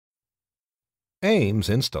AIMS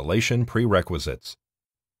Installation Prerequisites.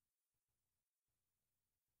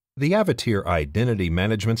 The Avatier Identity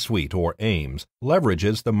Management Suite, or AIMS,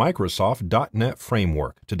 leverages the Microsoft .NET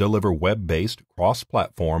framework to deliver web-based,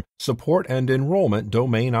 cross-platform support and enrollment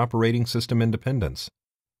domain operating system independence.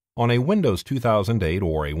 On a Windows 2008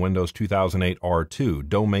 or a Windows 2008 R2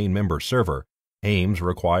 domain member server, AIMS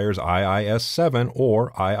requires IIS 7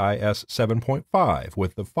 or IIS 7.5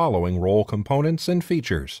 with the following role components and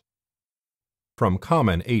features. From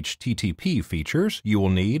common HTTP features, you will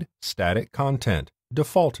need static content,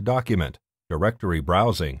 default document, directory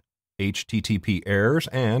browsing, HTTP errors,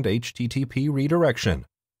 and HTTP redirection.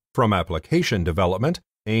 From application development,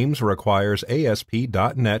 AIMS requires ASP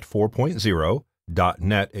 .NET 4.0,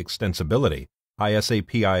 .NET Extensibility,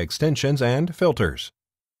 ISAPI Extensions, and filters.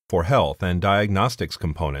 For Health and Diagnostics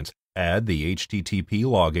components, add the HTTP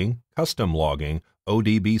logging, custom logging,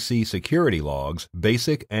 ODBC Security Logs,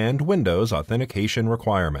 basic, and Windows Authentication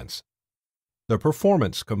requirements. The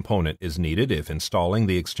performance component is needed if installing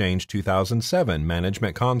the Exchange 2007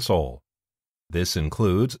 Management Console. This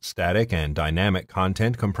includes static and dynamic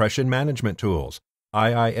content compression management tools,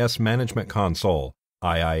 IIS Management Console,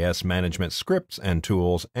 IIS Management Scripts and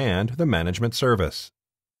Tools, and the Management Service.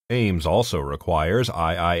 AIMS also requires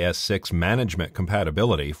IIS 6 Management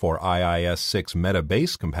Compatibility for IIS 6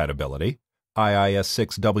 Metabase Compatibility, IIS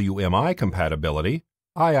 6 WMI Compatibility,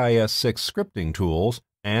 IIS 6 Scripting Tools,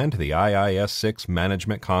 and the IIS 6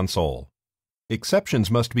 Management Console.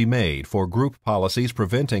 Exceptions must be made for group policies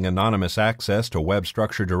preventing anonymous access to web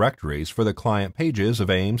structure directories for the client pages of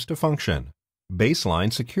AIMS to function.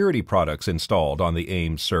 Baseline security products installed on the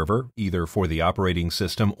AIMS server, either for the operating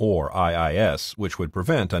system or IIS, which would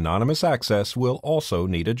prevent anonymous access, will also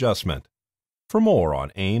need adjustment. For more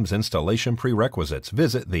on AIMS installation prerequisites,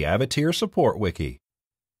 visit the Avatier Support Wiki.